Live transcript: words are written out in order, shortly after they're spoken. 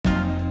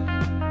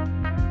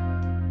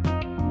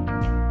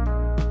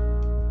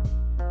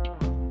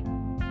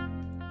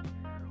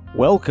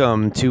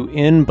Welcome to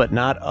In But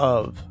Not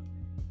Of,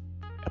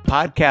 a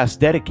podcast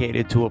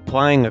dedicated to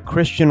applying a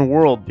Christian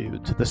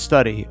worldview to the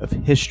study of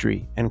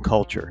history and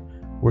culture.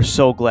 We're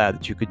so glad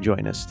that you could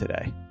join us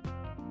today.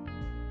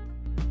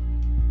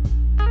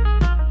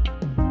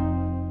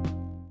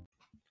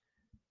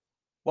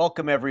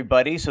 Welcome,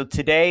 everybody. So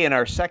today, in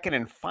our second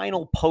and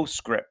final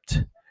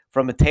postscript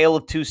from A Tale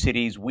of Two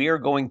Cities, we are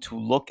going to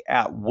look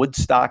at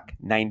Woodstock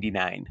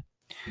 99.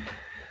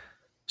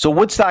 So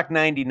Woodstock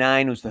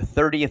 99 was the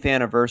 30th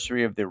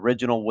anniversary of the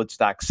original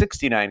Woodstock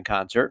 69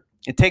 concert.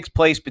 It takes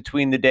place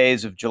between the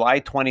days of July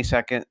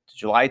 22nd to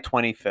July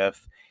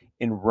 25th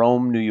in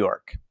Rome, New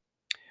York,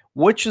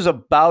 which is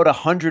about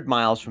 100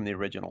 miles from the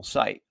original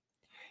site.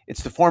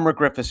 It's the former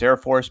Griffiss Air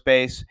Force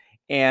Base,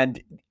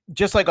 and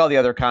just like all the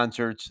other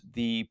concerts,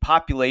 the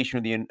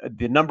population or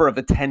the number of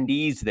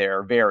attendees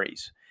there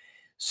varies.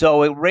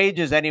 So it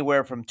ranges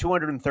anywhere from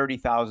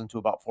 230,000 to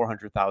about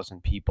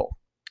 400,000 people.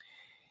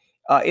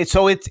 It's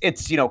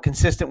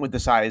consistent with the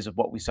size of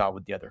what we saw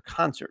with the other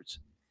concerts.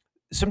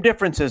 Some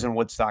differences in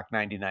Woodstock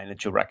 99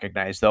 that you'll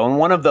recognize, though, and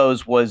one of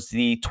those was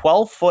the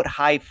 12-foot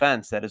high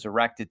fence that is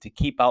erected to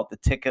keep out the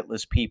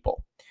ticketless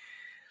people.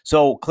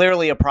 So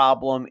clearly a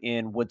problem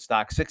in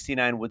Woodstock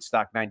 69,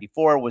 Woodstock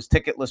 94 was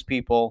ticketless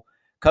people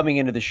coming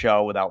into the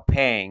show without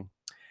paying.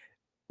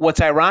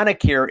 What's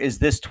ironic here is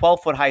this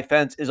 12-foot high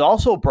fence is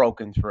also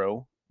broken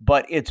through,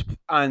 but it's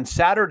on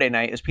Saturday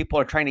night as people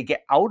are trying to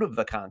get out of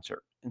the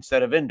concert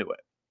instead of into it.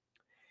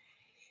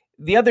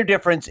 The other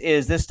difference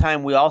is this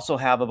time we also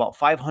have about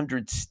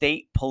 500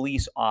 state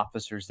police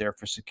officers there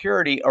for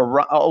security,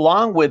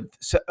 along with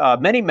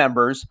many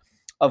members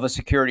of a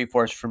security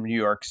force from New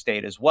York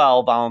State as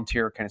well,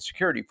 volunteer kind of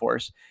security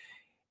force.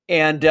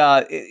 And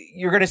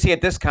you're going to see at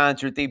this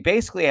concert, they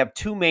basically have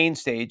two main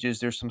stages.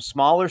 There's some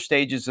smaller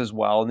stages as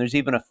well, and there's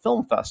even a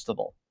film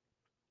festival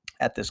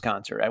at this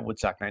concert at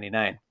Woodstock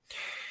 99.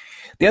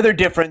 The other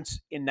difference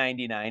in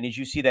 99 is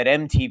you see that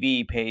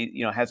MTV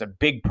has a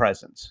big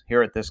presence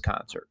here at this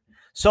concert.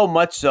 So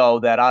much so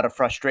that out of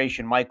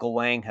frustration, Michael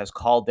Lang has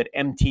called it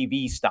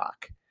MTV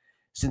stock,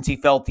 since he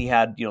felt he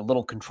had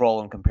little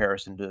control in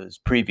comparison to his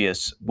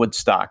previous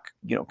Woodstock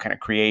kind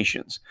of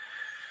creations.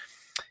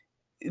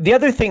 The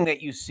other thing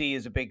that you see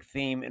is a big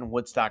theme in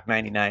Woodstock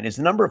 99 is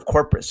the number of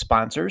corporate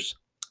sponsors.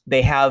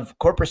 They have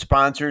corporate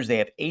sponsors, they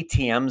have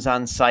ATMs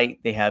on site,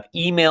 they have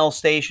email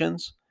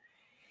stations,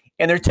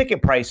 and their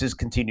ticket prices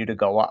continue to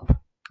go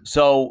up.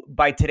 So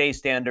by today's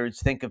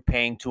standards, think of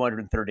paying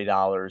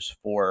 $230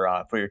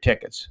 for your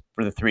tickets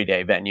for the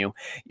 3-day venue.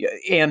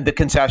 And the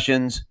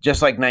concessions,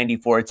 just like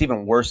 94, it's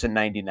even worse in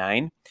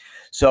 99.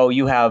 So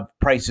you have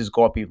prices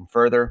go up even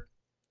further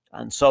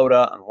on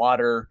soda, on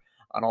water,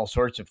 on all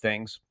sorts of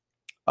things.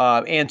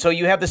 And so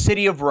you have the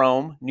city of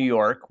Rome, New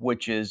York,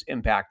 which is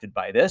impacted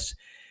by this.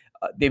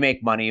 They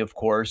make money, of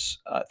course,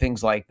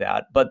 things like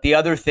that. But the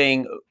other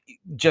thing,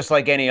 just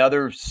like any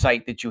other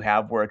site that you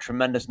have where a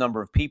tremendous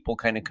number of people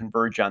kind of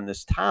converge on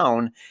this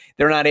town,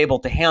 they're not able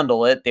to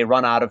handle it. They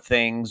run out of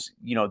things.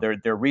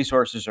 Their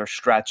resources are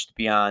stretched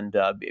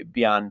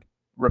beyond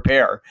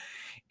repair.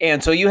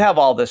 And so you have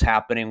all this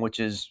happening, which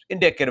is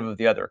indicative of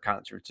the other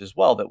concerts as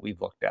well that we've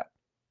looked at.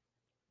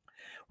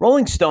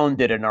 Rolling Stone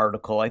did an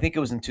article, I think it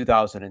was in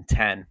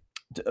 2010,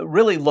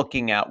 really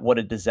looking at what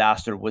a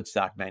disaster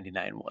Woodstock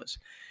 99 was.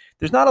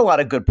 There's not a lot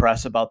of good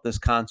press about this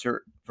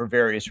concert for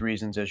various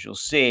reasons, as you'll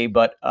see,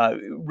 but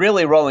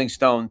really Rolling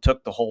Stone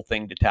took the whole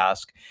thing to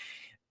task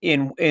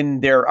in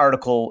their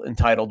article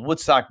entitled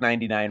Woodstock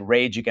 99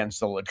 Rage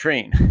Against the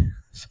Latrine.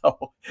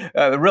 So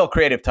a real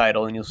creative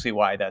title, and you'll see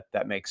why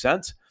that makes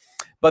sense.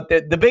 But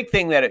the big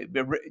thing that,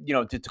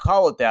 to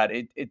call it that,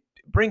 it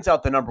brings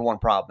out the number one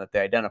problem that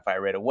they identify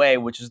right away,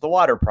 which is the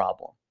water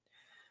problem.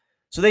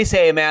 So they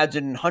say,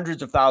 imagine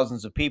hundreds of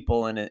thousands of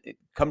people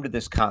come to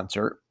this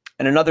concert,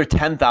 and another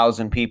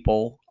 10,000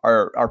 people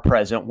are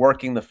present,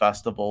 working the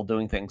festival,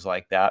 doing things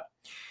like that,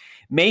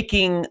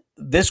 making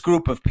this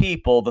group of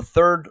people the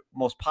third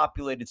most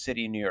populated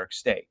city in New York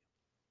State.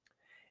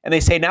 And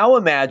they say, now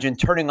imagine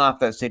turning off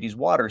that city's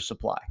water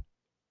supply,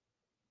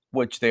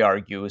 which they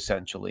argue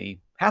essentially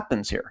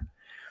happens here.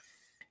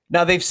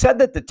 Now, they've said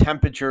that the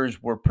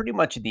temperatures were pretty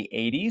much in the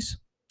 80s,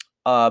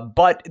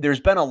 but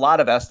there's been a lot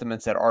of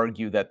estimates that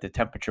argue that the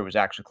temperature was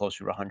actually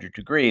closer to 100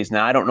 degrees.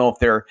 Now, I don't know if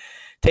they're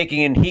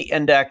taking in heat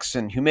index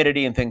and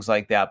humidity and things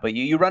like that, but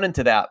you run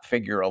into that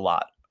figure a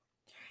lot.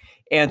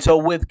 And so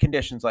with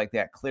conditions like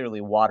that, clearly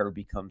water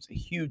becomes a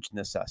huge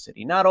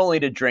necessity, not only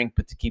to drink,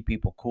 but to keep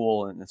people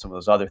cool and some of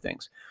those other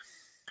things.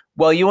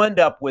 Well, you end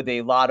up with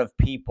a lot of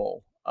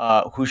people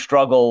who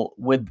struggle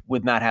with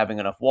not having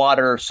enough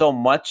water, so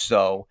much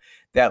so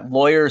that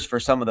lawyers for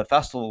some of the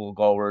festival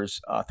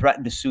goers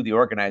threatened to sue the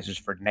organizers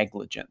for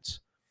negligence.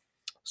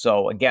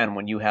 So again,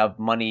 when you have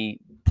money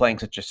playing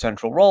such a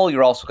central role,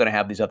 you're also going to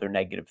have these other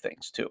negative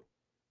things too.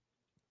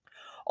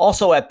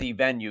 Also at the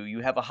venue,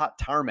 you have a hot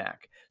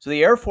tarmac. So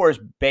the Air Force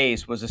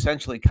Base was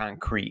essentially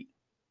concrete.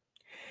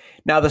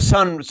 Now the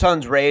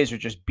sun's rays are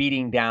just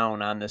beating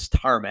down on this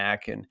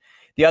tarmac, and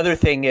The other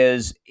thing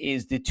is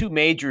the two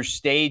major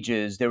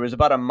stages, there was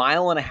about a 1.5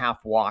 mile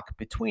walk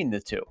between the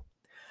two.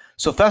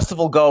 So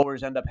festival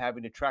goers end up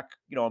having to trek,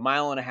 1.5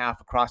 miles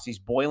across these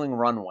boiling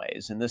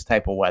runways in this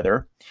type of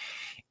weather.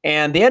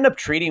 And they end up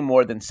treating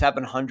more than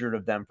 700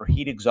 of them for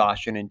heat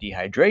exhaustion and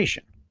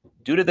dehydration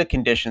due to the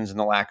conditions and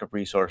the lack of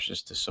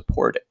resources to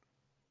support it.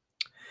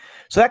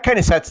 So that kind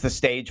of sets the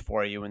stage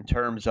for you in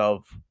terms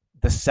of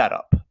the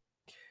setup.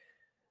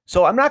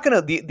 So I'm not going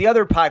to, the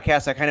other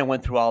podcast, I kind of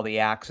went through all the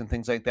acts and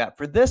things like that.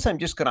 For this, I'm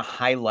just going to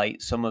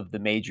highlight some of the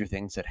major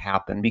things that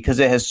happen because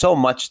it has so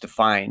much to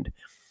find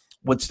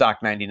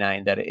Woodstock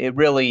 99 that it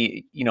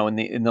really,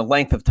 in the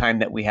length of time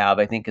that we have,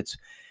 I think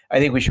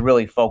we should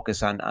really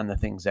focus on the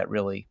things that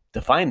really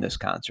define this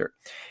concert.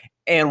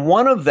 And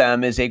one of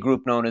them is a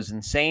group known as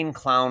Insane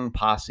Clown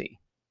Posse.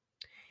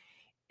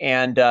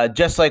 And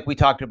just like we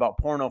talked about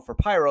Porno for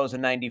Pyros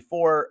in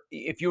 94,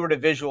 if you were to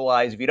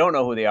visualize, if you don't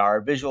know who they are,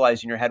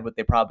 visualize in your head what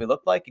they probably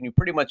look like, and you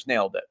pretty much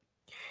nailed it.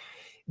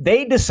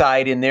 They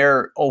decide in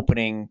their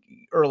opening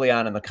early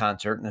on in the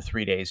concert, in the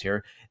 3 days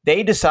here,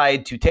 they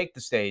decide to take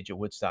the stage at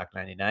Woodstock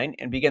 99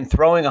 and begin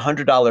throwing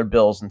 $100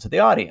 bills into the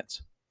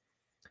audience.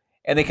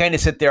 And they kind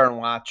of sit there and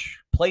watch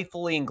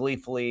playfully and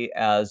gleefully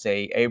as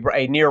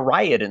a near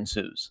riot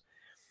ensues.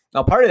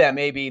 Now, part of that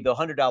may be the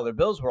 $100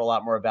 bills were a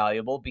lot more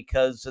valuable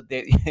because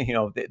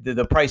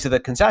the price of the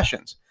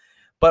concessions.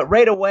 But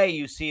right away,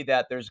 you see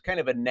that there's kind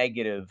of a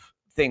negative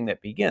thing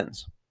that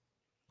begins.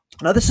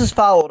 Now, this is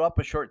followed up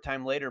a short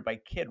time later by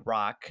Kid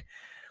Rock,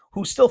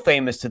 who's still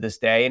famous to this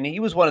day. And he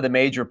was one of the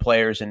major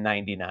players in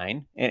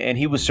 99, and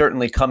he was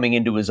certainly coming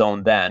into his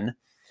own then.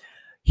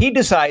 He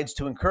decides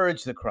to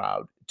encourage the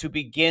crowd to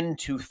begin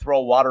to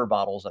throw water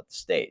bottles at the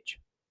stage.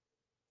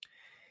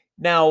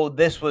 Now,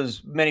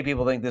 many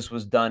people think this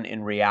was done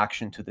in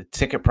reaction to the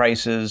ticket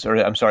prices,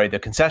 the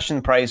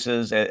concession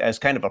prices as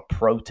kind of a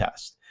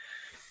protest.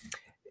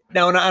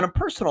 Now, on a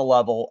personal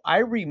level, I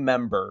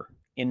remember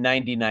in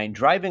 99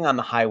 driving on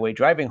the highway,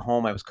 driving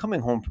home. I was coming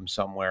home from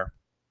somewhere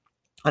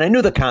and I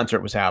knew the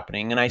concert was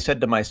happening. And I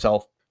said to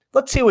myself,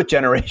 let's see what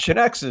Generation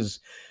X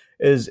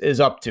is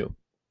up to.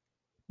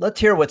 Let's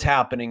hear what's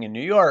happening in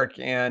New York.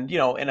 And,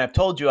 and I've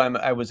told you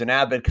I was an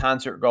avid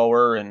concert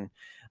goer, and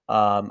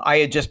I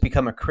had just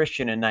become a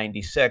Christian in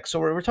 96. So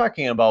we're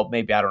talking about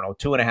maybe,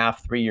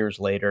 2.5, 3 years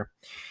later.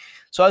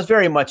 So I was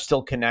very much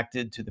still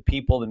connected to the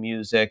people, the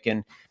music.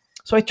 And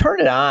so I turned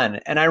it on,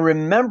 and I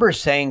remember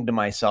thinking to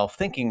myself,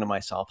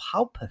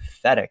 how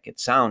pathetic it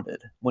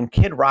sounded when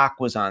Kid Rock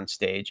was on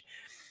stage,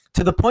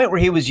 to the point where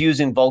he was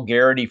using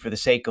vulgarity for the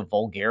sake of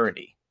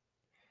vulgarity.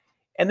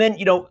 And then,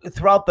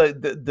 throughout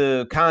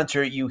the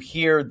concert, you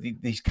hear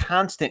these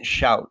constant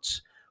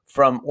shouts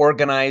from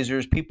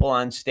organizers, people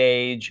on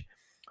stage,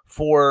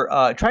 for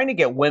trying to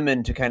get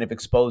women to kind of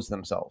expose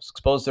themselves,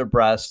 expose their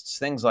breasts,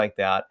 things like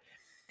that,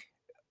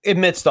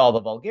 amidst all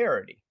the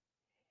vulgarity.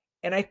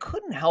 And I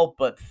couldn't help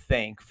but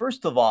think,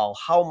 first of all,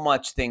 how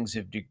much things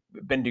have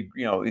been,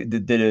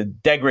 the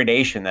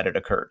degradation that had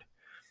occurred.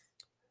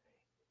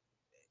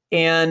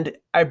 And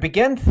I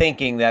began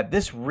thinking that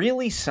this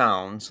really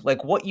sounds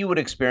like what you would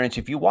experience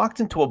if you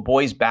walked into a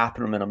boys'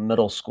 bathroom in a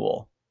middle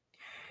school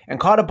and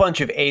caught a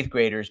bunch of 8th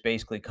graders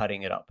basically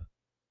cutting it up.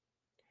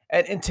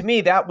 And to me,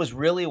 that was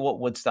really what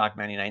Woodstock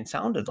 99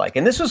 sounded like.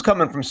 And this was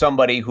coming from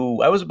somebody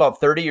I was about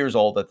 30 years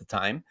old at the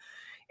time.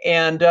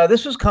 And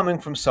this was coming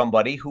from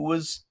somebody who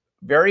was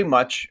very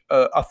much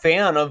a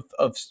fan of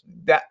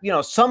that,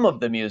 some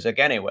of the music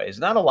anyways,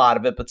 not a lot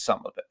of it, but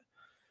some of it.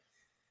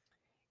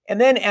 And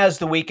then as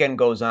the weekend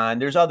goes on,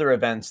 there's other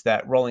events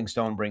that Rolling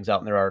Stone brings out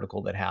in their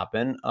article that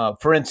happen.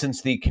 For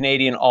instance, the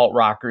Canadian alt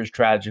rockers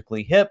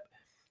Tragically Hip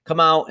come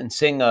out and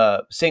sing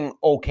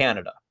 "O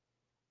Canada,"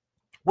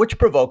 which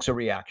provokes a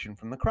reaction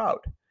from the crowd,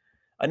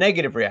 a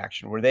negative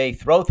reaction where they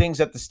throw things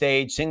at the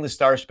stage, sing the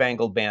Star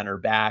Spangled Banner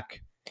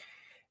back.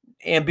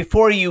 And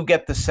before you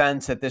get the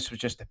sense that this was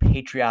just a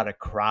patriotic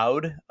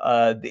crowd,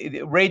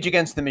 Rage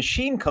Against the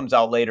Machine comes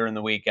out later in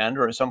the weekend,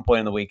 or at some point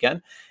in the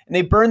weekend, and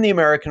they burn the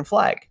American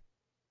flag.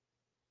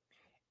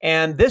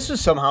 And this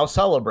is somehow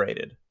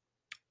celebrated.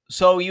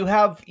 So you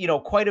have,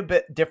 quite a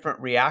bit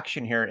different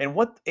reaction here. And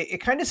it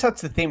kind of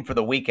sets the theme for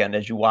the weekend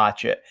as you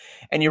watch it.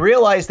 And you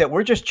realize that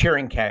we're just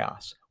cheering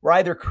chaos. We're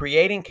either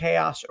creating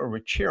chaos or we're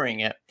cheering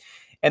it.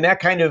 And that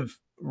kind of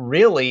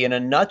really, in a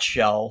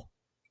nutshell,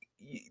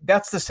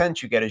 that's the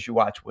sense you get as you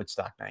watch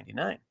Woodstock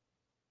 99.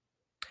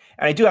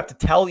 And I do have to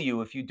tell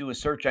you, if you do a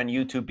search on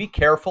YouTube, be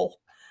careful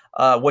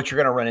what you're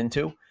going to run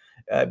into.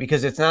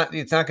 Because it's not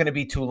going to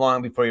be too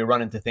long before you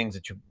run into things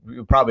that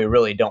you probably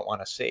really don't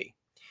want to see.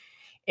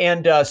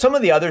 And some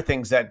of the other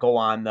things that go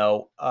on,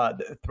 though,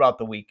 throughout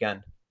the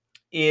weekend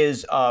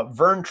is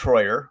Vern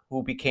Troyer,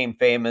 who became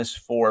famous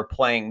for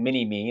playing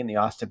Mini-Me in the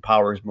Austin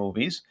Powers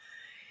movies.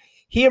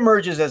 He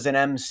emerges as an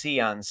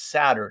MC on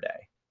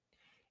Saturday.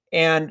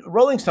 And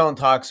Rolling Stone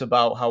talks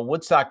about how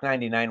Woodstock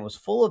 99 was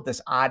full of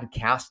this odd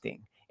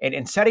casting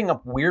and setting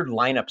up weird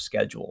lineup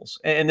schedules.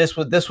 And this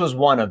was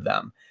one of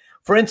them.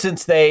 For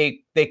instance,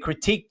 they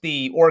critiqued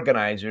the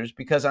organizers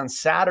because on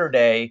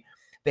Saturday,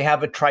 they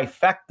have a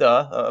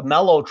trifecta, a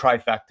mellow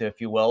trifecta,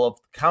 if you will, of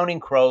Counting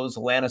Crows,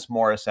 Alanis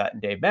Morissette,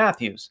 and Dave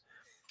Matthews,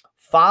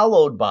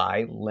 followed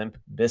by Limp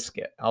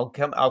Bizkit.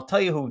 I'll tell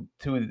you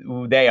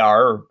who they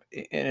are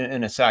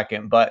in a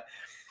second, but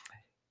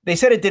they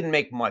said it didn't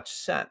make much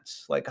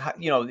sense. Like,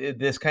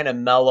 this kind of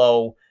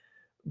mellow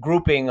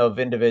grouping of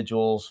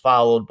individuals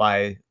followed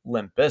by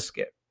Limp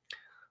Bizkit.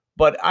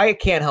 But I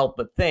can't help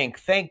but thank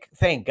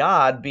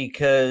God,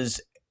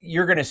 because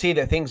you're going to see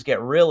that things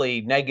get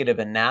really negative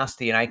and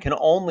nasty. And I can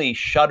only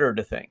shudder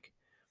to think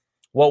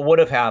what would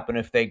have happened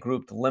if they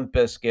grouped Limp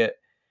Bizkit,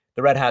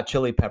 the Red Hot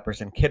Chili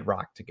Peppers, and Kid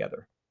Rock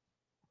together.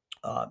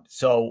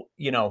 So,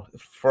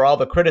 for all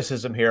the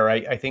criticism here,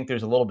 I think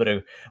there's a little bit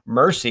of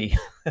mercy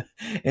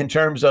in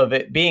terms of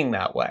it being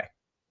that way.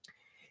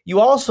 You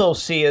also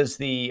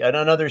see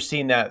another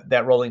scene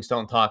that Rolling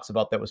Stone talks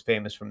about that was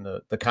famous from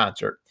the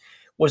concert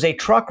was a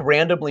truck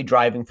randomly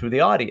driving through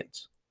the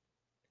audience.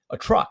 A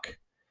truck.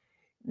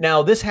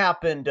 Now, this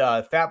happened,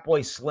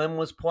 Fatboy Slim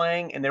was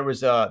playing, and there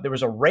was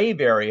a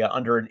rave area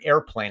under an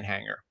airplane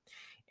hangar.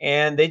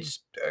 And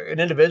an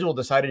individual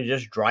decided to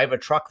just drive a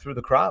truck through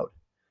the crowd.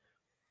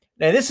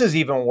 Now, this is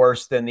even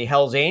worse than the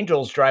Hells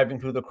Angels driving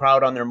through the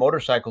crowd on their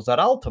motorcycles at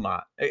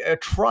Altamont. A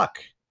truck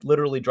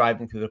literally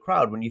driving through the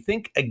crowd. When you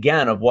think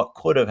again of what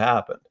could have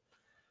happened.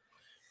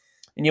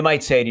 And you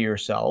might say to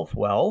yourself,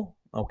 well,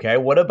 okay,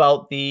 what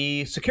about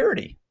the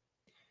security?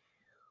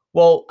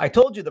 Well, I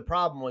told you the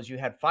problem was you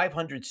had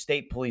 500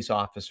 state police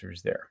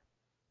officers there.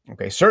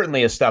 Okay,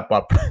 certainly a step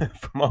up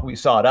from what we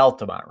saw at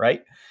Altamont,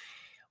 right?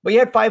 But you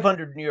had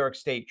 500 New York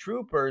State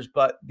troopers,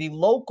 but the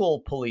local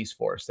police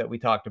force that we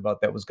talked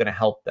about that was going to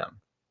help them,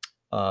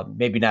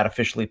 maybe not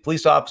officially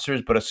police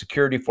officers, but a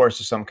security force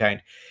of some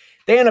kind,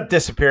 they end up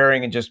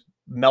disappearing and just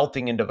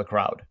melting into the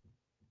crowd.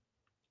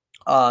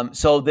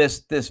 So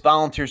this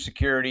volunteer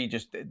security,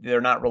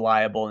 they're not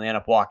reliable, and they end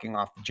up walking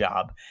off the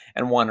job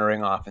and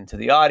wandering off into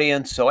the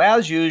audience. So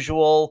as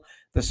usual,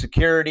 the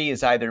security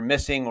is either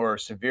missing or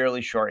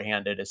severely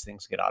shorthanded as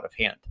things get out of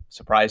hand.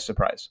 Surprise,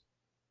 surprise.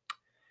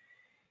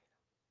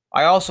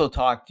 I also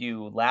talked to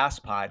you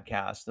last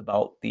podcast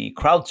about the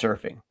crowd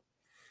surfing,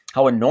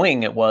 how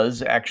annoying it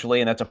was actually,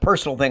 and that's a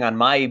personal thing on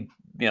my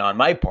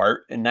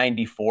part in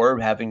 '94,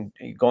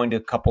 going to a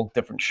couple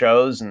different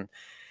shows and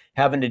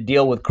having to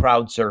deal with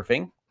crowd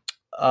surfing.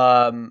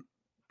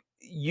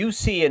 You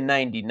see in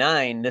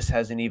 '99, this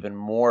has an even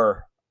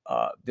more,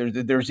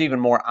 there's even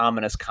more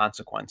ominous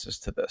consequences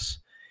to this.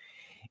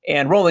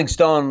 And Rolling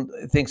Stone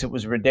thinks it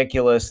was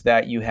ridiculous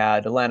that you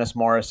had Alanis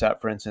Morissette,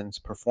 for instance,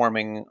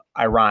 performing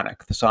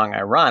Ironic, the song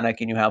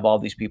Ironic, and you have all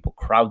these people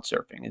crowd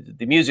surfing.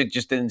 The music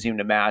just didn't seem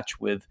to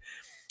match with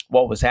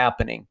what was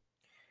happening.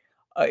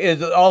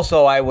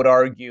 Also, I would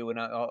argue, and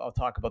I'll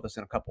talk about this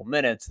in a couple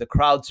minutes, the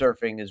crowd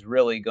surfing is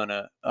really going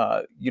to,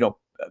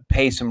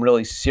 pay some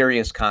really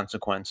serious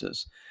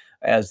consequences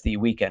as the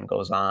weekend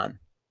goes on.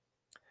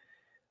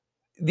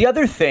 The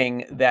other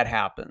thing that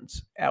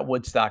happens at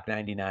Woodstock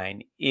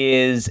 99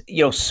 is,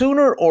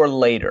 sooner or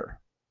later,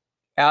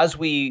 as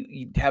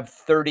we have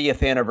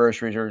 30th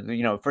anniversaries, or,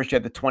 first you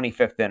have the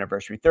 25th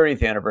anniversary,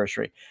 30th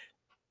anniversary,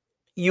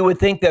 you would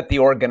think that the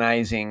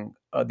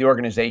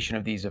organization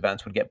of these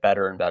events would get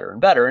better and better and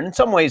better. And in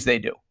some ways they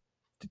do,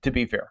 to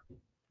be fair.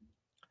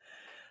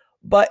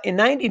 But in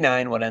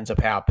 '99, what ends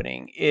up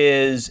happening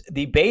is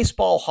the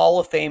Baseball Hall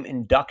of Fame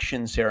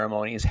induction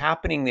ceremony is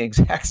happening the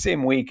exact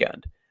same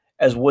weekend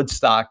as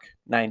Woodstock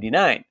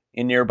 99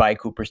 in nearby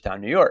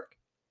Cooperstown, New York.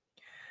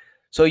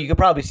 So you could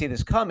probably see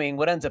this coming.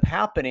 What ends up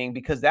happening,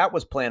 because that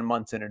was planned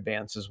months in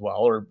advance as well,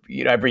 or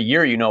every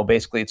year,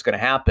 basically it's going to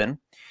happen.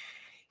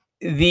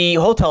 The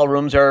hotel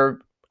rooms are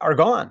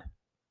gone.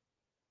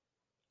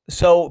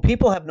 So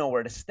people have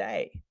nowhere to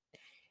stay.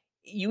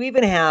 You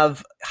even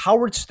have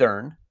Howard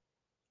Stern,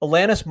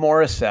 Alanis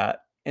Morissette,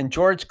 and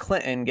George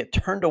Clinton get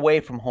turned away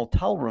from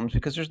hotel rooms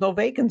because there's no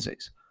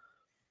vacancies.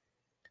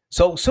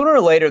 So sooner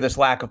or later, this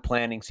lack of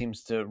planning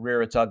seems to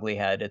rear its ugly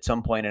head at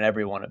some point in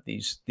every one of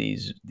these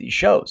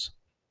shows.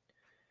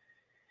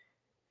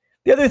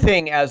 The other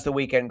thing, as the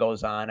weekend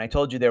goes on, I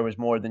told you there was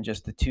more than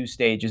just the two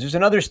stages. There's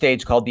another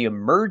stage called the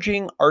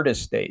Emerging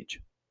Artist Stage.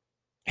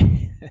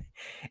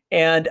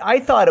 And I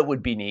thought it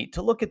would be neat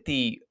to look at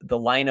the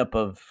lineup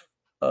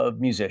of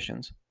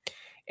musicians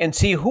and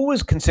see who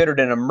was considered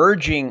an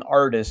emerging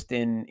artist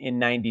in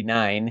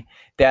 '99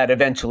 that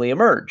eventually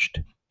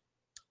emerged.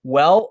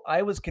 Well,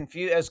 I was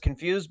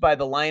confused by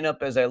the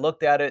lineup as I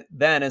looked at it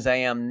then as I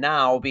am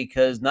now,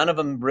 because none of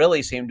them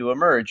really seemed to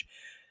emerge.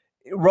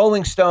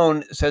 Rolling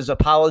Stone says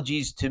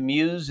apologies to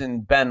Muse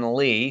and Ben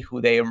Lee,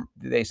 who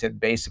they said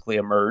basically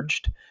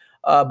emerged,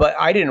 but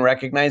I didn't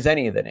recognize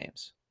any of the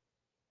names.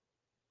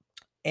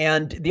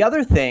 And the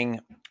other thing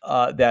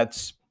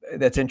that's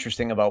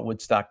interesting about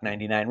Woodstock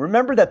 99,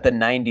 remember that the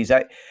 90s,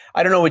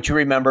 I don't know what you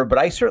remember, but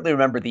I certainly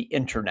remember the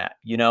internet,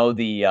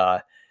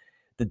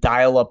 the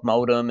dial-up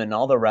modem and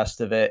all the rest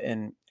of it,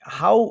 and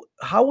how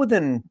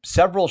within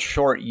several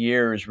short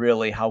years,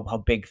 really,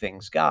 how big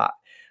things got.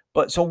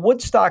 But so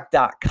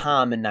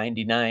Woodstock.com in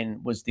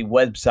 '99 was the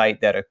website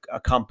that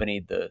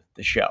accompanied the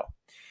show.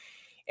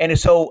 And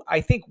so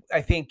I think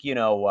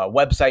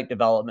website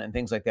development and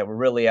things like that were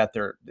really at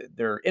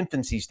their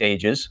infancy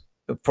stages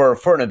for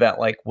an event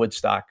like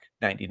Woodstock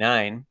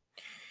 '99.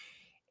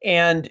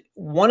 And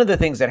one of the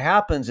things that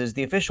happens is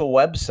the official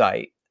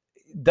website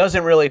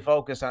doesn't really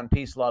focus on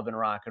peace, love, and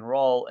rock and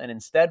roll, and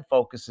instead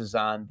focuses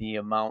on the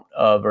amount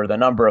of or the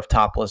number of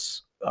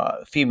topless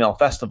female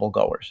festival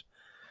goers.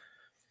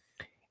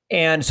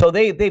 And so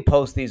they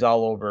post these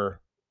all over,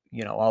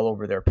 all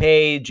over their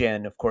page,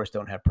 and of course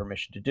don't have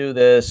permission to do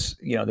this.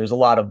 There's a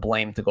lot of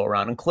blame to go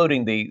around,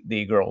 including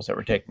the girls that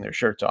were taking their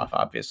shirts off,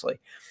 obviously.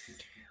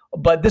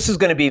 But this is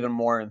going to be even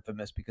more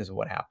infamous because of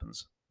what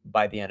happens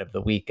by the end of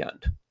the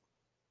weekend.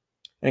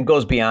 And it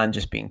goes beyond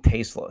just being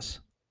tasteless.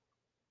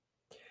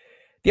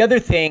 The other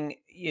thing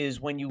is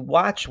when you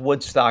watch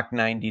Woodstock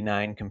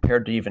 '99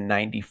 compared to even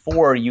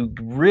 '94, you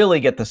really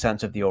get the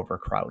sense of the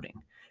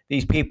overcrowding.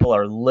 These people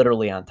are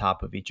literally on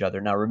top of each other.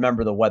 Now,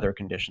 remember the weather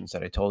conditions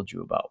that I told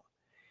you about.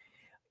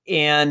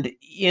 And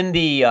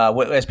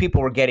as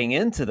people were getting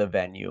into the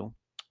venue,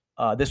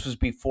 this was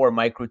before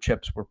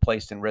microchips were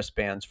placed in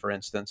wristbands, for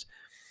instance.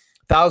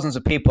 Thousands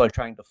of people are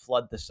trying to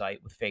flood the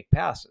site with fake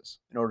passes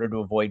in order to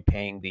avoid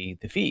paying the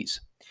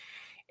fees.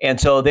 And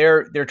so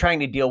they're trying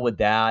to deal with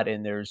that,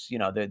 and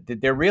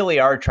they really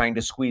are trying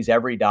to squeeze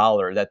every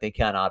dollar that they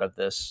can out of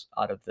this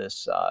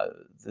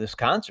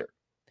concert,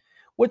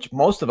 which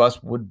most of us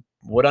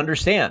would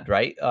understand,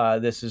 right?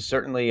 This is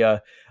certainly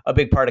a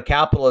big part of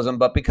capitalism,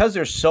 but because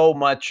there's so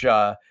much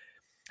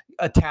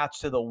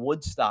attached to the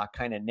Woodstock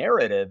kind of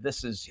narrative,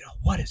 this is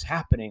what is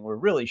happening. We're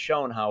really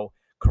shown how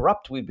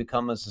corrupt we've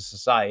become as a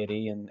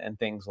society and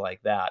things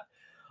like that.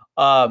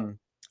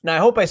 Now, I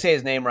hope I say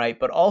his name right,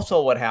 but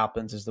also what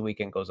happens as the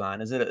weekend goes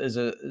on is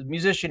a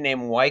musician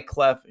named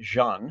Wyclef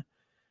Jean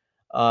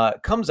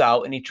comes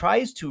out and he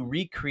tries to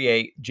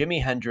recreate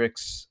Jimi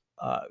Hendrix's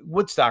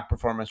Woodstock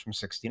performance from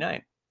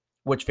 '69,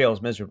 which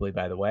fails miserably,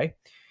 by the way.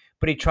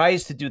 But he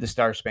tries to do the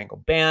Star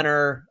Spangled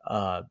Banner,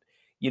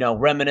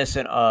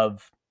 reminiscent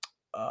of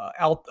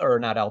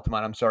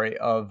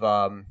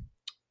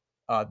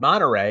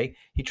Monterey.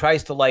 He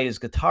tries to light his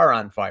guitar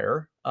on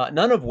fire,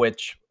 none of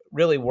which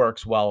really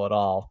works well at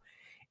all.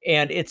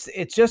 And it's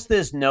just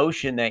this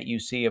notion that you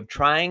see of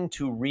trying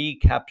to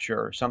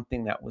recapture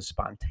something that was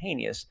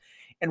spontaneous.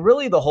 And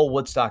really the whole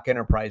Woodstock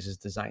enterprise is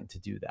designed to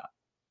do that,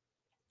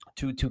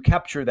 to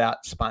capture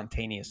that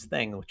spontaneous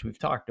thing, which we've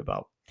talked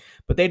about.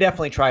 But they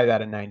definitely try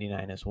that in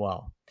 '99 as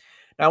well.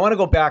 Now, I want to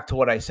go back to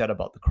what I said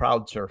about the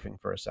crowd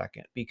surfing for a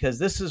second, because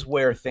this is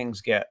where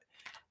things get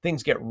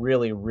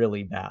really,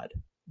 really bad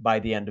by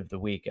the end of the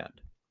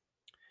weekend.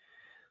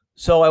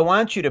 So I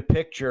want you to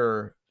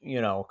picture,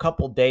 a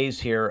couple days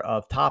here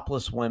of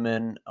topless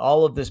women,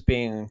 all of this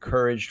being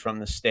encouraged from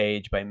the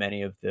stage by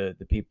many of the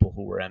people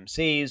who were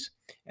MCs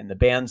and the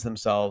bands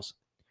themselves.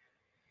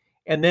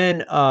 And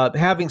then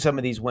having some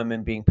of these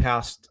women being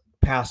passed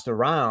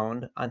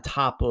around on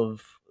top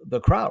of the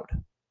crowd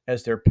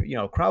as they're,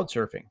 crowd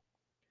surfing.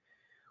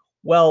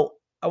 Well,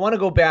 I want to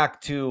go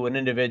back to an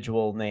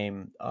individual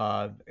named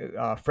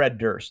Fred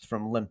Durst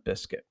from Limp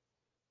Bizkit.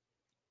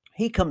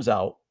 He comes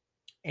out,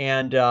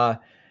 and I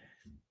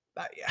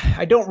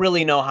don't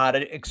really know how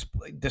to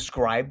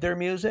describe their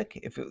music.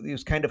 If it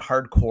was kind of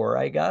hardcore,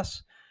 I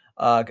guess,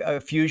 a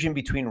fusion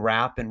between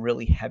rap and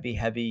really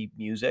heavy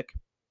music.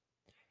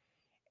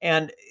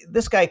 And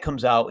this guy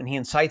comes out and he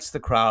incites the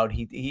crowd.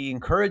 He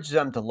encourages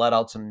them to let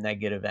out some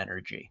negative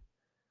energy.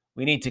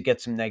 We need to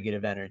get some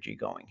negative energy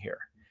going here.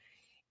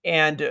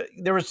 And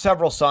there were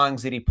several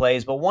songs that he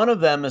plays, but one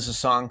of them is a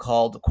song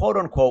called, quote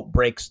unquote,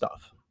 Break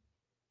Stuff.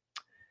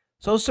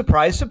 So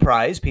surprise,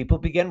 surprise, people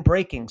begin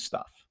breaking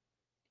stuff.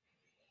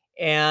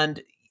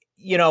 And,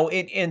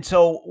 and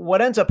so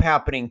what ends up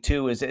happening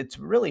too is it's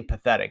really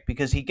pathetic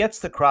because he gets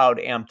the crowd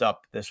amped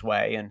up this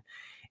way,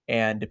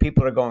 and the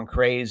people are going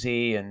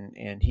crazy,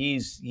 and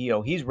he's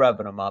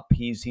revving them up.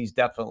 He's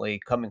definitely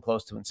coming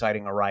close to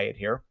inciting a riot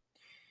here.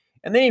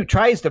 And then he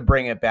tries to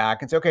bring it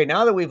back and say, okay,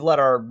 now that we've let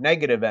our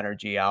negative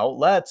energy out,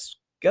 let's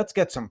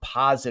get some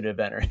positive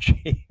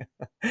energy.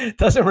 It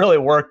doesn't really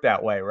work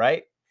that way,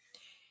 right?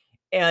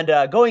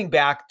 And going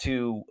back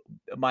to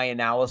my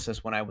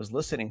analysis when I was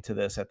listening to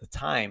this at the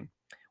time,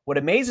 what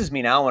amazes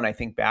me now when I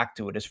think back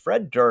to it is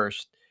Fred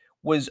Durst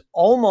was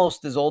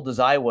almost as old as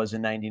I was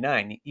in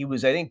 '99. He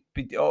was, I think,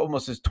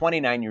 almost as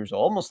 29 years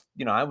old. Almost,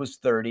 I was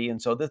 30.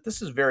 And so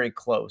this is very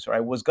close, or I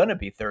was going to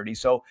be 30.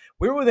 So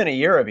we were within a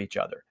year of each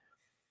other.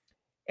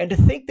 And to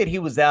think that he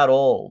was that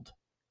old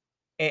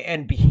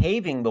and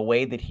behaving the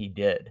way that he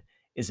did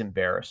is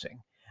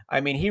embarrassing.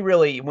 I mean, he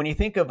really, when you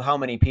think of how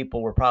many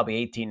people were probably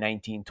 18,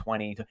 19,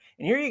 20,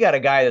 and here you got a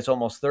guy that's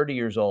almost 30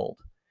 years old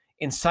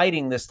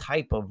inciting this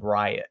type of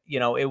riot,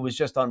 it was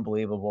just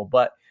unbelievable.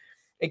 But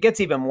it gets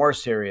even more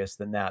serious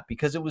than that,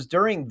 because it was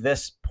during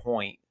this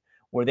point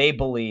where they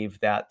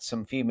believed that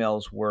some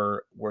females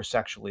were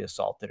sexually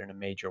assaulted in a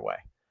major way.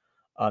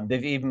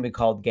 They've even been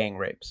called gang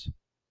rapes.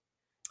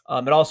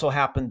 It also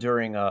happened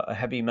during a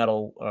heavy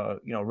metal,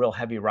 real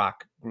heavy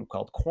rock group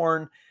called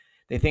Korn.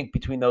 They think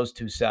between those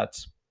two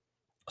sets,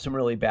 some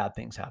really bad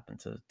things happen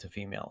to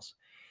females.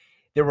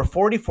 There were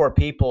 44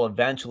 people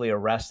eventually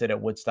arrested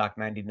at Woodstock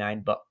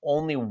 99, but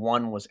only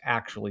one was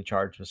actually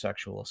charged with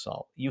sexual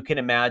assault. You can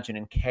imagine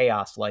in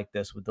chaos like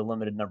this, with the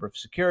limited number of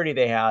security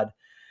they had,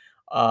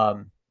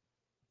 how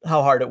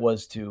hard it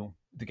was to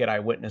get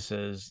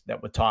eyewitnesses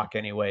that would talk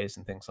anyways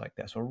and things like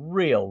that. So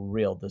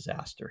real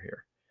disaster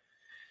here.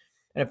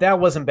 And if that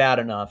wasn't bad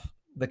enough,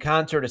 the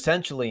concert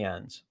essentially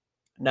ends.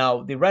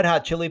 Now, the Red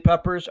Hot Chili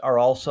Peppers are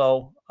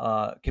also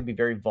can be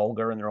very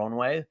vulgar in their own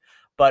way,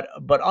 but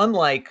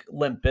unlike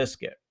Limp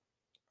Bizkit,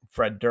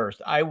 Fred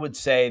Durst, I would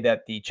say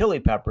that the Chili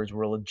Peppers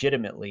were a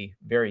legitimately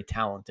very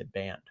talented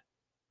band,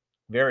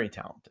 very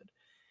talented.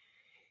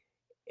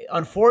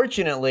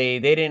 Unfortunately,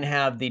 they didn't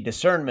have the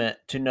discernment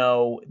to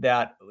know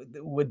that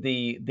with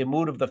the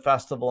mood of the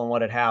festival and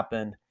what had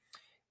happened,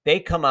 they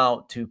come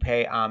out to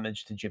pay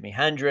homage to Jimi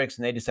Hendrix,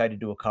 and they decided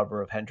to do a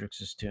cover of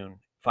Hendrix's tune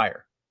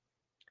Fire.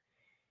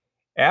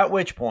 At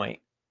which point,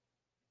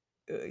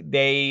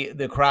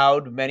 the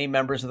crowd, many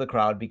members of the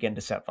crowd begin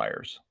to set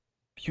fires,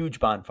 huge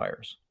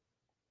bonfires,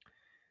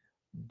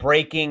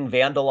 breaking,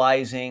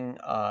 vandalizing,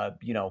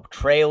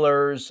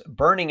 trailers,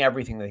 burning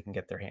everything they can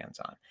get their hands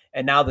on.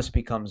 And now this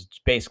becomes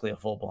basically a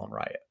full-blown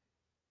riot.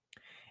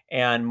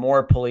 And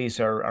more police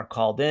are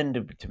called in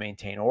to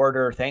maintain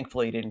order.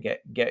 Thankfully, it didn't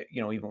get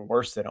even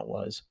worse than it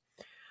was.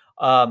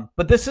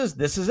 But this is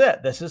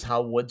it. This is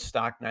how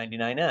Woodstock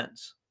 99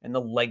 ends, and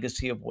the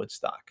legacy of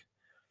Woodstock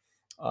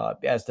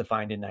as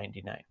defined in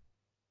 99.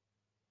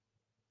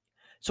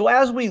 So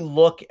as we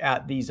look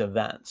at these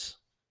events,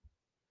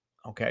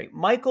 okay,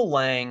 Michael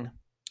Lang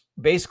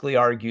basically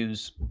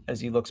argues,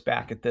 as he looks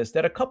back at this,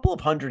 that a couple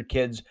of hundred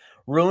kids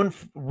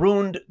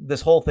ruined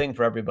this whole thing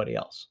for everybody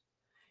else.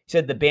 He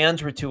said the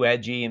bands were too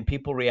edgy and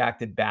people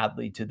reacted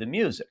badly to the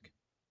music.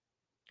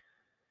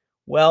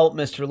 Well,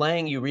 Mr.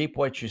 Lang, you reap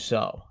what you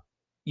sow.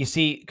 You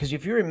see, because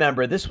if you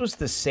remember, this was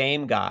the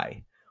same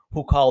guy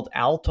who called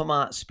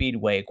Altamont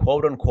Speedway,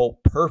 quote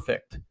unquote,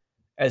 perfect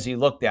as he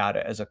looked at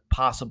it as a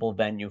possible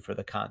venue for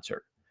the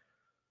concert.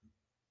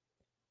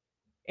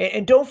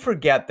 And don't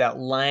forget that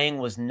Lang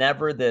was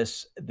never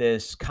this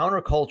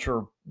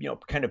counterculture,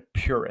 kind of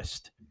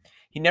purist.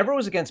 He never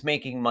was against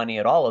making money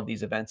at all of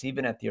these events,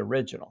 even at the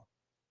original.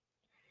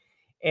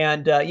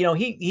 And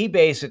he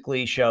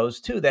basically shows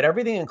too that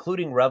everything,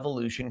 including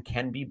Revolution,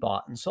 can be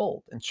bought and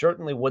sold. And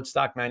certainly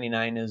Woodstock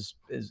 99 is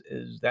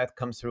that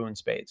comes through in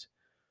spades.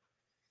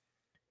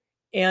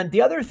 And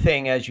the other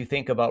thing, as you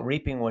think about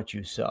reaping what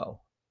you sow,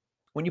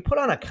 when you put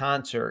on a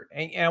concert,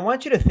 and I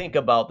want you to think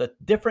about the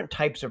different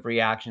types of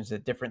reactions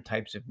that different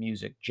types of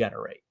music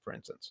generate, for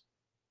instance.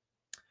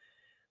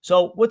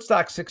 So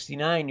Woodstock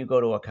 69, you go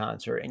to a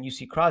concert and you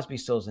see Crosby,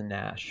 Stills and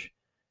Nash,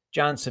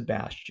 John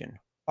Sebastian,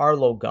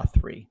 Arlo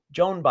Guthrie,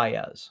 Joan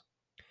Baez.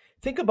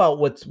 Think about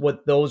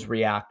what those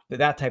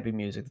that type of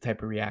music, the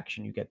type of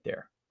reaction you get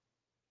there.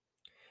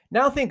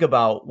 Now think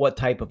about what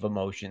type of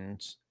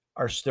emotions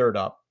are stirred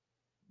up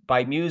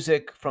by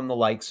music from the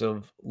likes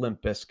of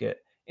Limp Bizkit,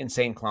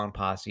 Insane Clown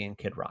Posse, and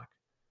Kid Rock.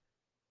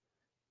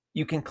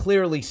 You can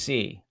clearly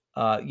see,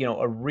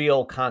 a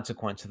real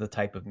consequence of the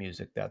type of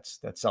music that's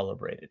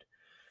celebrated.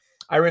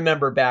 I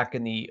remember back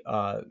in the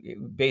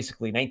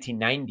basically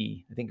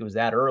 1990, I think it was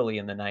that early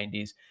in the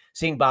 90s,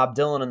 seeing Bob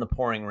Dylan in the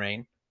pouring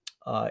rain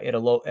at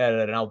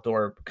an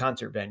outdoor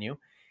concert venue,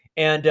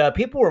 and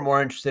people were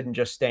more interested in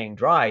just staying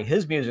dry.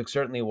 His music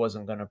certainly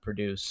wasn't going to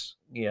produce,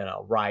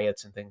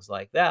 riots and things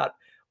like that.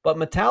 But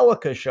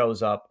Metallica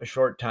shows up a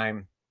short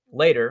time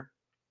later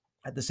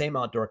at the same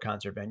outdoor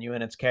concert venue,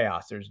 and it's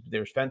chaos.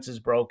 There's fences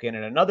broken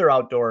in another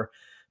outdoor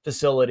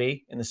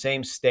facility in the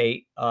same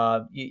state.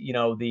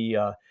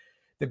 The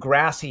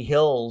grassy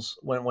hills,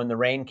 when the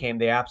rain came,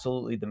 the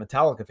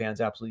Metallica fans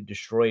absolutely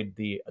destroyed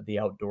the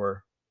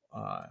outdoor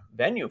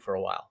venue for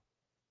a while.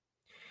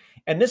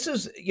 And this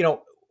is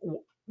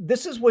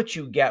what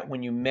you get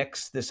when you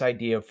mix this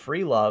idea of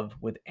free love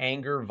with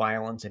anger,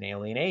 violence, and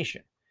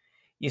alienation.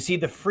 You see,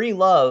 the free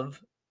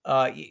love,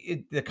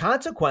 the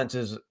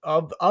consequences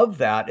of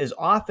that is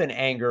often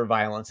anger,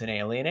 violence, and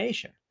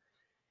alienation.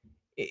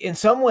 In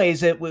some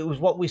ways, it was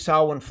what we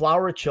saw when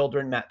Flower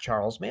Children met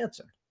Charles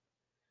Manson.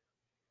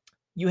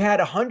 You had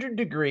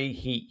 100-degree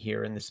heat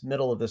here in this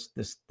middle of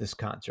this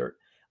concert,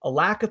 a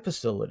lack of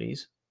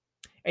facilities,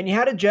 and you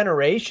had a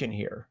generation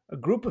here, a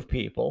group of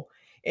people.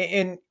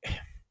 And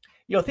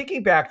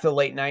thinking back to the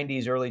late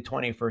 90s, early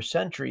 21st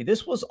century,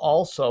 this was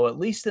also, at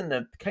least in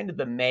the kind of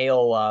the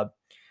male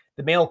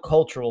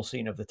cultural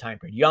scene of the time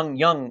period,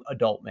 young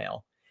adult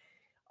male.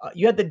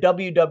 You had the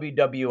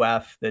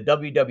WWF, the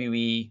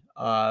WWE,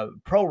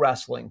 pro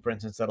wrestling, for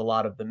instance, that a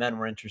lot of the men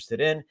were interested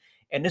in.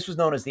 And this was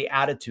known as the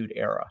Attitude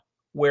Era,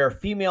 where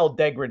female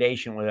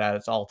degradation was at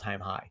its all-time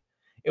high.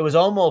 It was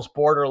almost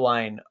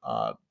borderline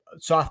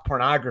soft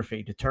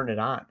pornography to turn it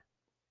on.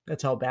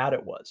 That's how bad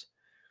it was.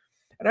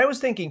 And I was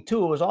thinking,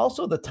 too, it was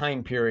also the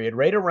time period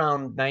right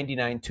around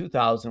 99,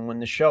 2000 when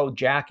the show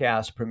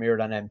Jackass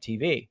premiered on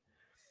MTV,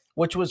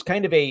 which was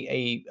kind of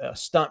a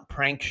stunt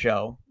prank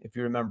show, if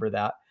you remember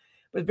that.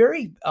 but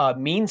very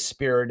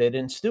mean-spirited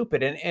and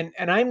stupid.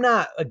 And I'm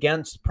not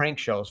against prank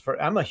shows.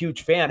 I'm a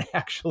huge fan,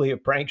 actually,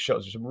 of prank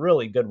shows. There's some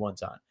really good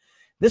ones on.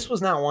 This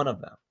was not one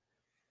of them.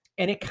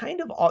 And it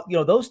kind of,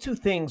 those two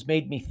things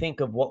made me think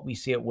of what we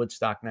see at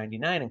Woodstock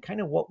 99 and kind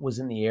of what was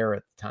in the air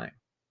at the time.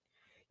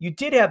 You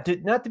did have,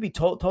 not to be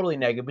totally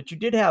negative, but you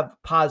did have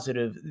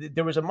positive.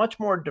 There was a much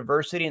more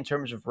diversity in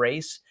terms of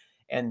race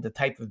and the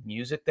type of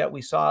music that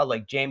we saw,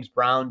 like James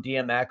Brown,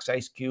 DMX,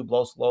 Ice Cube,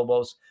 Los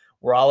Lobos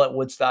were all at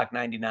Woodstock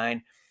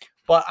 99.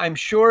 But I'm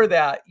sure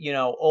that,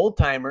 old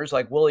timers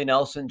like Willie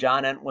Nelson,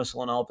 John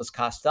Entwistle, and Elvis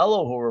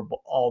Costello, who were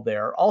all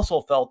there, also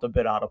felt a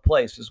bit out of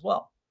place as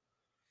well.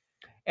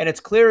 And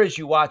it's clear as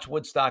you watch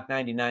Woodstock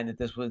 99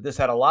 that this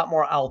had a lot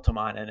more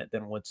Altamont in it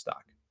than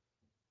Woodstock.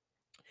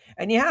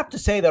 And you have to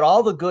say that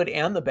all the good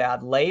and the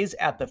bad lays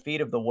at the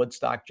feet of the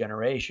Woodstock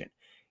generation.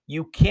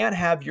 You can't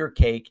have your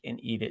cake and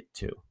eat it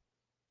too.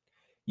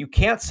 You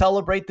can't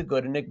celebrate the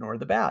good and ignore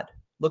the bad.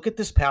 Look at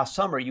this past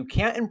summer. You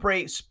can't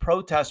embrace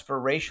protests for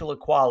racial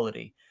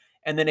equality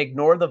and then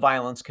ignore the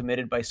violence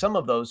committed by some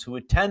of those who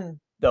attend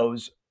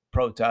those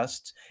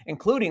protests,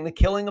 including the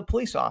killing of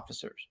police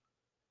officers.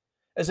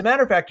 As a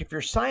matter of fact, if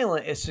you're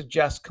silent, it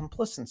suggests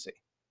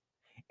complicity.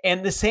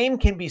 And the same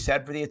can be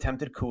said for the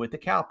attempted coup at the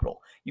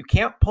Capitol. You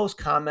can't post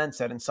comments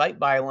that incite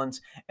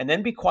violence and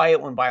then be quiet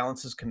when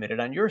violence is committed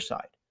on your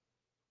side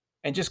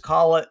and just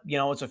call it,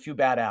 it's a few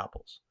bad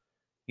apples.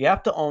 You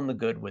have to own the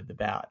good with the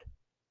bad.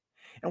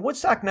 And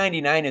Woodstock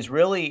 99 is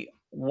really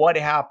what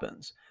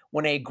happens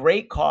when a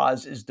great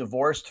cause is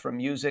divorced from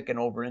music and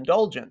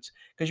overindulgence.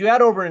 Because you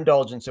had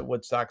overindulgence at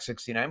Woodstock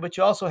 69, but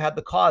you also had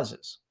the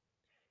causes.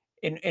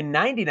 In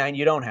 99,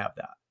 you don't have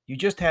that. You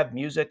just have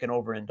music and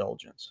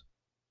overindulgence.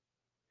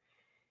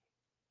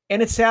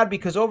 And it's sad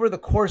because over the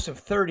course of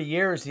 30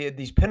 years, you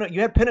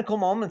had pinnacle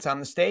moments on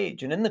the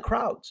stage and in the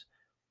crowds.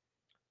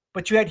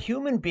 But you had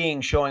human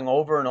beings showing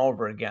over and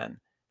over again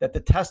that the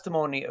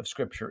testimony of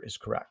Scripture is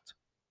correct.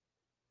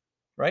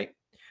 Right?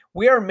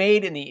 We are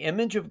made in the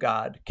image of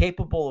God,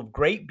 capable of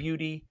great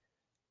beauty,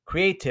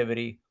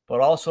 creativity, but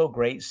also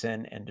great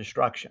sin and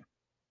destruction.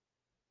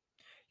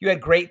 You had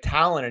great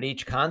talent at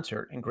each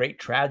concert and great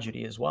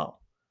tragedy as well.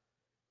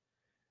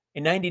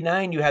 In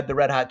 99, you had the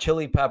Red Hot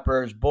Chili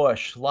Peppers,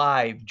 Bush,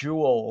 Live,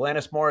 Jewel,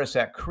 Alanis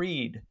Morissette,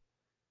 Creed,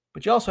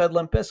 but you also had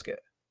Limp Bizkit.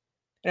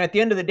 And at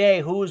the end of the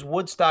day, who is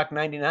Woodstock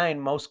 99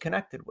 most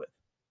connected with?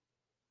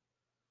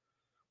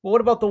 Well,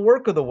 what about the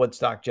work of the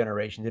Woodstock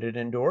generation? Did it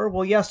endure?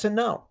 Well, yes and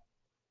no.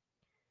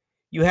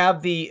 You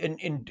have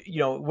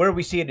where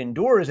we see it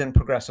endure is in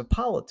progressive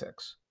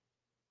politics.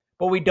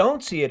 But we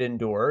don't see it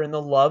endure in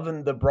the love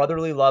and the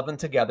brotherly love and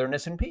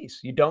togetherness and peace.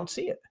 You don't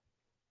see it.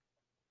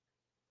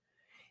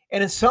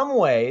 And in some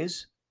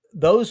ways,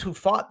 those who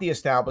fought the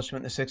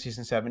establishment in the 60s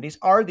and 70s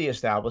are the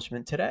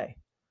establishment today.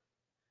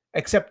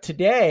 Except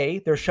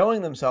today, they're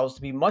showing themselves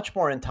to be much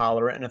more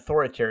intolerant and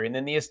authoritarian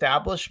than the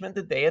establishment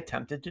that they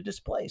attempted to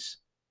displace.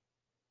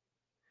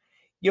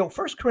 1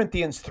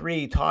 Corinthians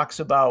 3 talks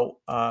about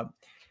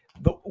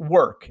the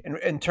work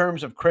in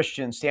terms of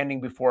Christians standing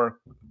before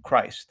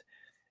Christ,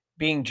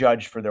 being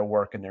judged for their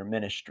work and their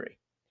ministry.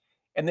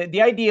 And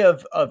the idea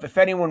of if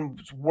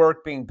anyone's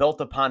work being built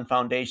upon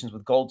foundations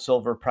with gold,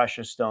 silver,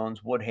 precious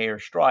stones, wood, hay, or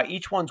straw,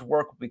 each one's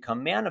work will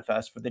become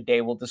manifest, for the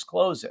day will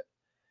disclose it.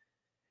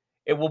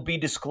 It will be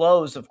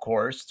disclosed, of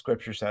course,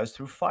 Scripture says,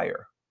 through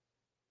fire.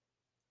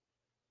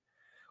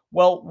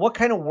 Well, what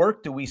kind of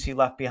work do we see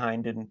left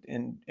behind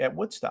at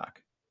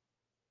Woodstock?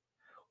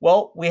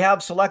 Well, we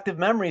have selective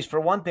memories. For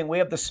one thing, we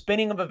have the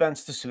spinning of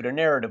events to suit a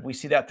narrative. We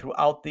see that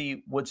throughout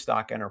the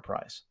Woodstock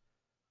enterprise.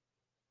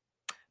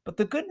 But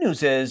the good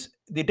news is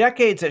the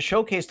decades that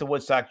showcase the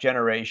Woodstock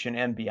generation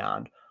and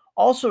beyond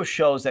also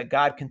shows that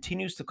God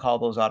continues to call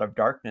those out of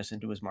darkness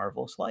into his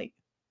marvelous light.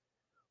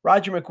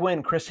 Roger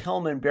McGuinn, Chris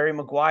Hillman, Barry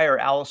Maguire,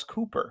 Alice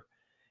Cooper,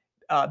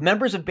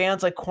 members of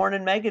bands like Korn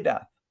and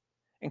Megadeth,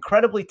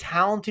 incredibly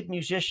talented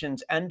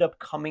musicians end up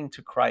coming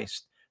to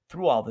Christ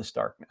through all this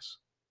darkness.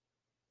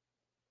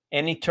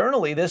 And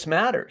eternally, this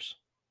matters.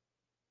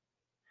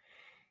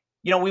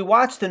 We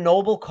watch the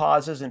noble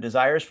causes and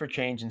desires for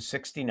change in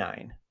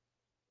 69.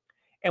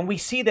 And we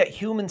see that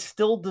humans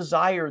still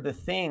desire the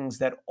things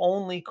that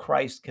only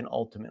Christ can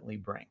ultimately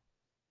bring.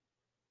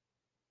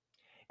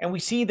 And we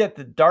see that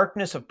the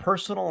darkness of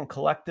personal and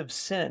collective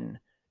sin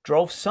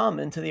drove some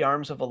into the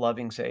arms of a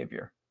loving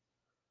Savior.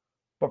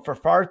 But for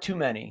far too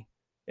many,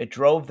 it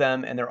drove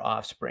them and their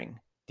offspring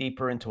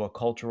deeper into a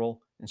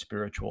cultural and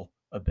spiritual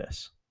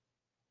abyss.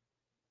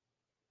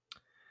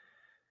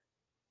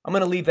 I'm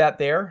going to leave that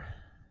there.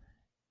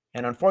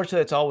 And unfortunately,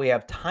 that's all we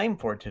have time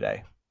for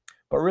today.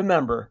 But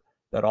remember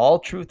that all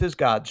truth is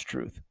God's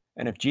truth.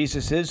 And if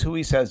Jesus is who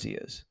he says he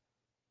is,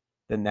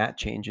 then that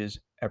changes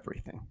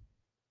everything.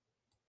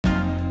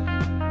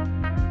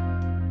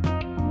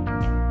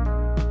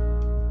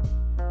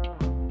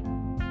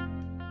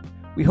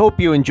 We hope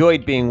you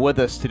enjoyed being with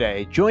us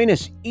today. Join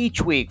us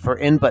each week for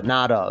In But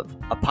Not Of,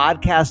 a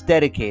podcast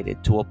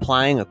dedicated to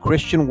applying a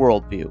Christian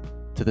worldview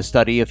to the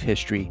study of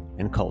history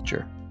and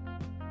culture.